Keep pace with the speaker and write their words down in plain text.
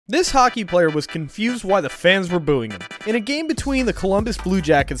This hockey player was confused why the fans were booing him. In a game between the Columbus Blue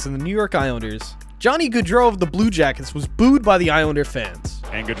Jackets and the New York Islanders, Johnny Gaudreau of the Blue Jackets was booed by the Islander fans.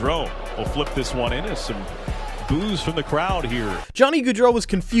 And Gaudreau will flip this one in as some boos from the crowd here. Johnny Gaudreau was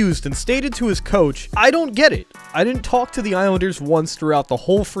confused and stated to his coach, "I don't get it. I didn't talk to the Islanders once throughout the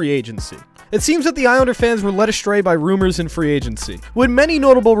whole free agency." It seems that the Islander fans were led astray by rumors in free agency, with many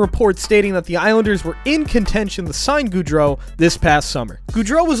notable reports stating that the Islanders were in contention to sign Gaudreau this past summer.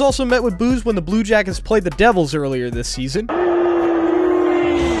 Gaudreau was also met with boos when the Blue Jackets played the Devils earlier this season,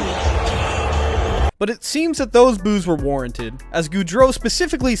 but it seems that those boos were warranted, as Gaudreau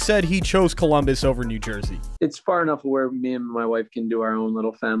specifically said he chose Columbus over New Jersey. It's far enough where me and my wife can do our own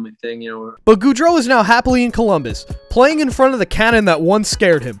little family thing, you know. But Gaudreau is now happily in Columbus, playing in front of the cannon that once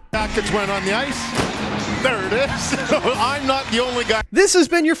scared him. Package went on the ice. There it is. I'm not the only guy. This has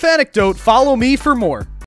been your Fanecdote. Follow me for more.